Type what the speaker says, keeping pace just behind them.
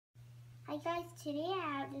Hi guys, today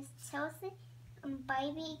I have this Chelsea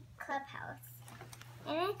Barbie Clubhouse.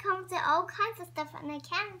 And it comes with all kinds of stuff, and I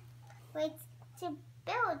can't wait to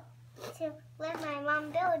let my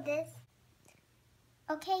mom build this.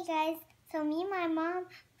 Okay guys, so me and my mom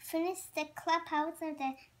finished the clubhouse of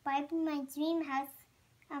the Barbie My Dream House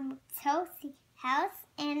Chelsea house,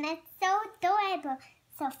 and it's so adorable.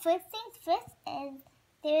 So first things first is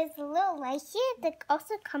there's a little light here that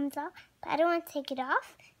also comes off, but I don't want to take it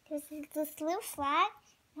off. There's this little flag,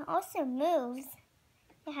 and it also moves.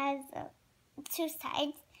 It has two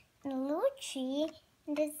sides and a little tree,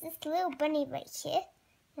 and there's this little bunny right here,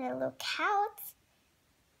 and a little couch,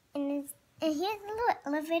 and here's a little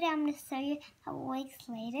elevator. I'm going to show you how it works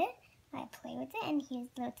later when I play with it. And here's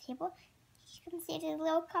the little table. You can see there's a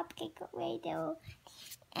little cupcake right there.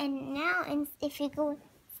 And now, if you go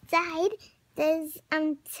inside, there's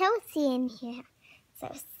Chelsea in here.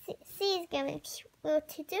 So she's got a cute little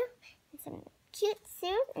tutu and some cute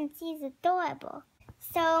suit, and she's adorable.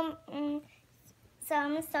 So I'm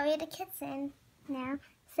gonna show you the kitchen now.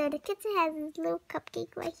 So the kitchen has this little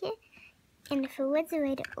cupcake right here, and if it was a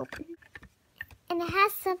way to open, and it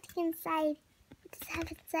has something inside. Just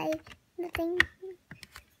have inside nothing.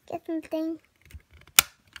 Get something.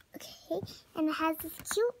 Okay, and it has this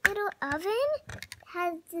cute little oven. It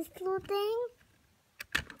has this little thing,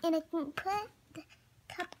 and I can put the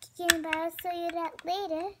cupcake in, but I'll show you that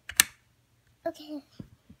later. Okay,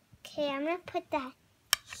 I'm gonna put that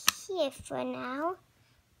here for now.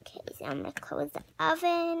 Okay, so I'm gonna close the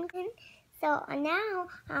oven. So now,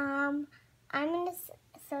 I'm gonna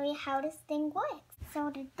show you how this thing works.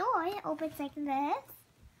 So the door opens like this.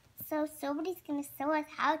 So somebody's gonna show us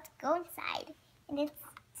how to go inside, and it's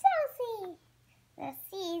Chelsea. So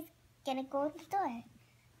she's gonna go to the door.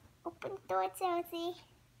 Open the door, Chelsea.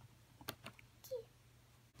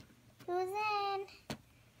 Who's in?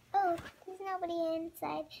 Oh, there's nobody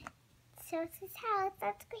inside Chelsea's house.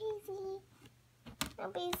 That's crazy.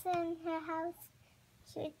 Nobody's in her house.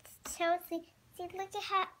 It's Chelsea. See, look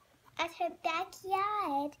at her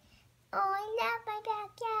backyard. Oh, I love my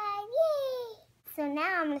backyard. Yay! So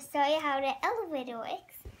now I'm going to show you how the elevator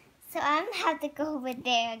works. So I'm going to have to go over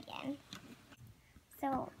there again.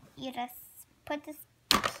 So you just put this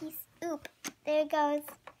piece, oop, there it goes.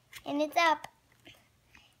 And it's up.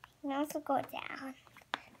 You can also go down.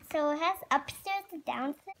 So it has upstairs and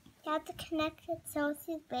downstairs. You have to connect with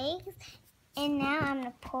Chelsea's legs. And now I'm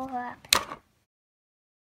going to pull her up.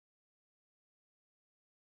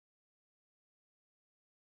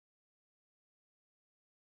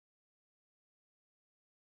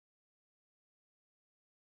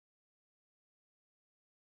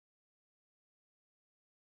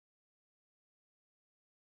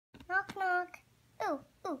 Knock, knock. Ooh,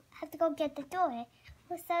 I have to go get the door.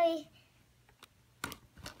 Oh, sorry.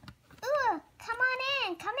 Ooh, come on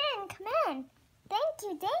in, come in. Thank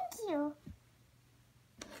you.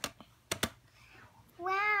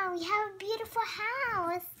 Wow, we have a beautiful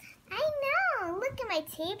house. I know. Look at my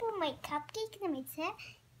table, my cupcake, and my chair.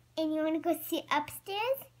 And you want to go see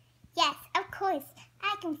upstairs? Yes, of course.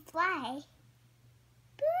 I can fly.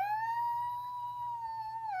 Boo!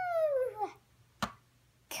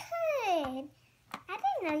 Good. I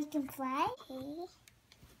didn't know you can fly. Okay.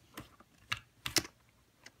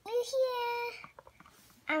 We're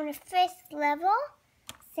here on the first level.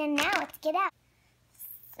 So now let's get out.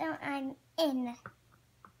 So I'm in.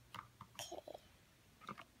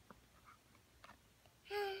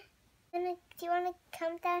 Do you want to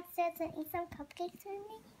come downstairs and eat some cupcakes with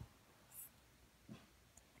me?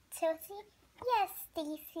 Chelsea? Yes,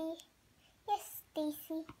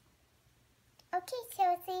 Stacy. Okay,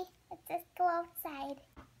 Chelsea, let's just go outside.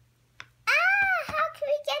 Ah, how can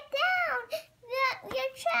we get down?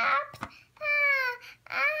 We're trapped.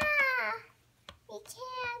 We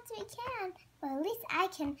can't. Well, at least I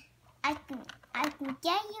can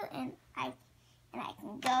get you, and I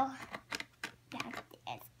can go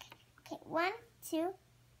downstairs. Okay, 1, 2.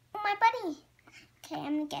 Oh, my bunny. Okay,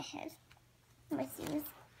 I'm gonna get his. My shoes.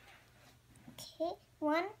 Okay,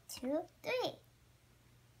 1, 2, 3.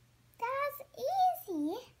 That's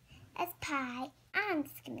easy as pie. I'm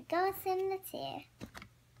just gonna go and sit in the chair.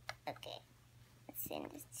 Okay, let's sit in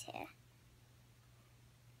this chair.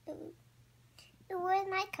 Ooh, where's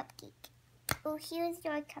my cupcake? Oh, here's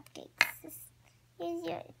your cupcake. Here's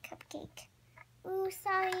your cupcake. Ooh,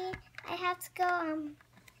 sorry, I have to go.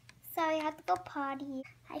 Sorry, I have to go potty.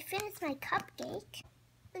 I finished my cupcake.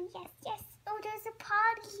 Oh, yes. Oh, there's a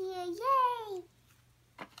potty here. Yay!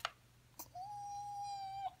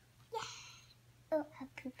 Yeah. Oh, I'll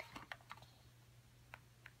poop.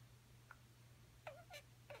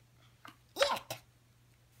 Yuck.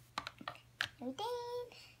 everything.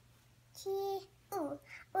 Ooh,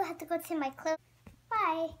 I have to go to my clothes.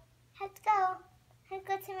 Bye. Have to go. Have to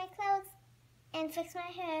go to my clothes and fix my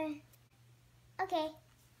hair. Okay.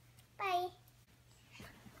 Bye.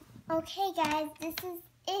 Okay, guys, this is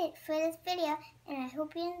it for this video, and I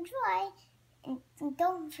hope you enjoy. And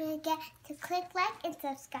don't forget to click like and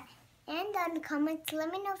subscribe. And on the comments,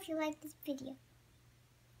 let me know if you like this video.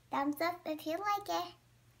 Thumbs up if you like it.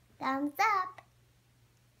 Thumbs up.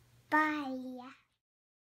 Bye.